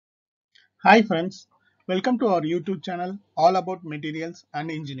Hi friends, welcome to our YouTube channel all about materials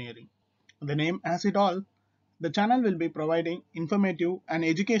and engineering. The name has it all. The channel will be providing informative and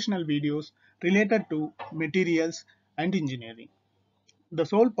educational videos related to materials and engineering. The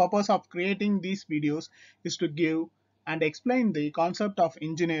sole purpose of creating these videos is to give and explain the concept of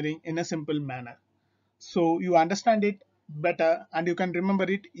engineering in a simple manner so you understand it better and you can remember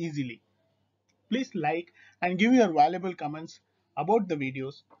it easily. Please like and give your valuable comments about the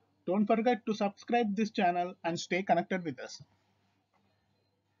videos. Don't forget to subscribe this channel and stay connected with us.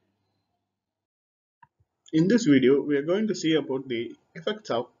 In this video, we are going to see about the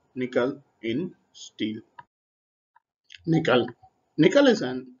effects of nickel in steel. Nickel. Nickel is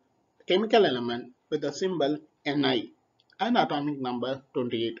an chemical element with the symbol Ni and atomic number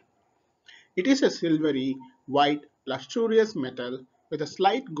 28. It is a silvery, white, lustrous metal with a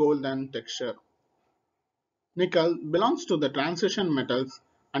slight golden texture. Nickel belongs to the transition metals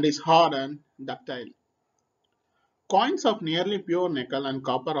and is hard and ductile. Coins of nearly pure nickel and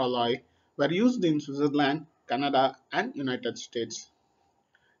copper alloy were used in Switzerland, Canada, and United States.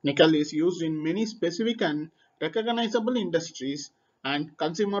 Nickel is used in many specific and recognizable industries and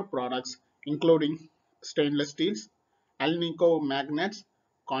consumer products, including stainless steels, alnico magnets,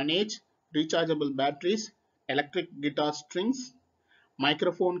 coinage, rechargeable batteries, electric guitar strings,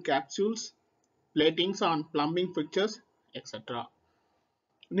 microphone capsules, platings on plumbing fixtures, etc.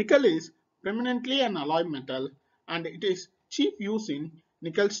 Nickel is preeminently an alloy metal and it is chief use in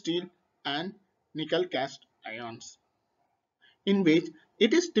nickel steel and nickel cast irons, in which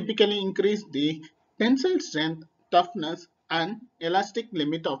it is typically increase the tensile strength, toughness and elastic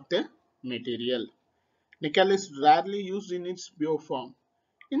limit of the material. Nickel is rarely used in its pure form.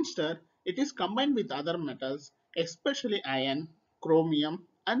 Instead, it is combined with other metals, especially iron, chromium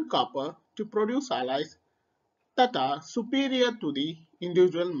and copper to produce alloys that are superior to the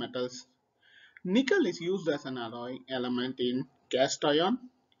individual metals. Nickel is used as an alloy element in cast iron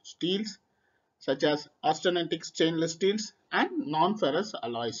steels such as austenitic stainless steels and non-ferrous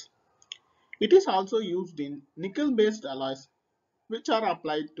alloys. It is also used in nickel-based alloys which are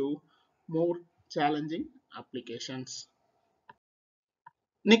applied to more challenging applications.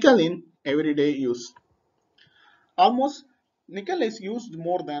 Nickel in everyday use. Almost nickel is used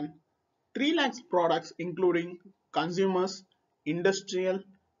more than 3 lakhs products including consumers, industrial,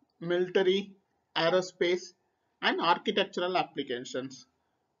 military, aerospace and architectural applications,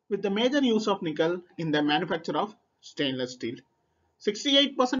 with the major use of nickel in the manufacture of stainless steel.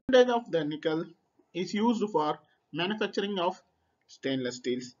 68% of the nickel is used for manufacturing of stainless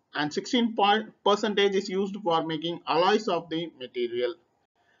steels and 16% is used for making alloys of the material.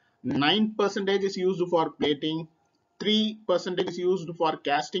 9% is used for plating, 3% is used for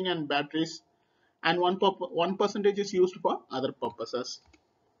casting and batteries, and 1% is used for other purposes.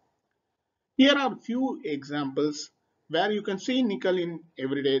 Here are few examples where you can see nickel in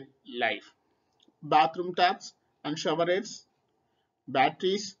everyday life. Bathroom taps and shower heads,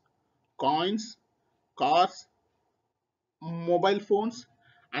 batteries, coins, cars, mobile phones,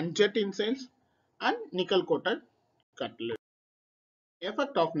 and jet engines, and nickel coated cutlery.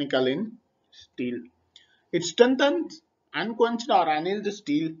 Effect of nickel in steel. It strengthens unquenched or annealed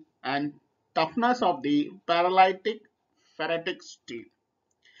steel and toughness of the paralytic ferritic steel.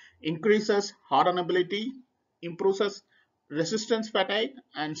 Increases hardenability, improves resistance fatigue,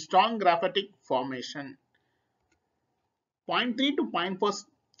 and strong graphitic formation. 0.3 to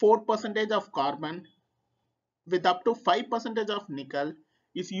 0.4% of carbon with up to 5% of nickel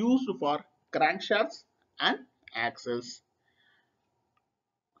is used for crankshafts and axles.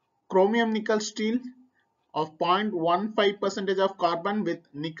 Chromium nickel steel of 0.15% of carbon with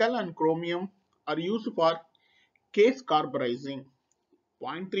nickel and chromium are used for case carburizing.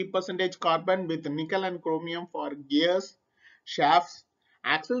 0.3% carbon with nickel and chromium for gears, shafts,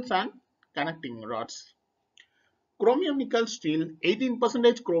 axles and connecting rods. Chromium nickel steel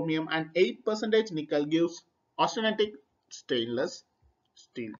 18% chromium and 8% nickel gives austenitic stainless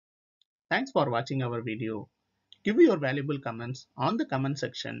steel. Thanks for watching our video. Give your valuable comments on the comment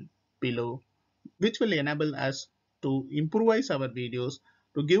section below, which will enable us to improvise our videos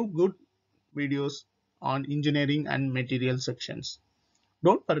to give good videos on engineering and material sections.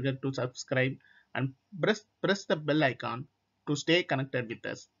 Don't forget to subscribe and press the bell icon to stay connected with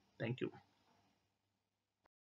us. Thank you.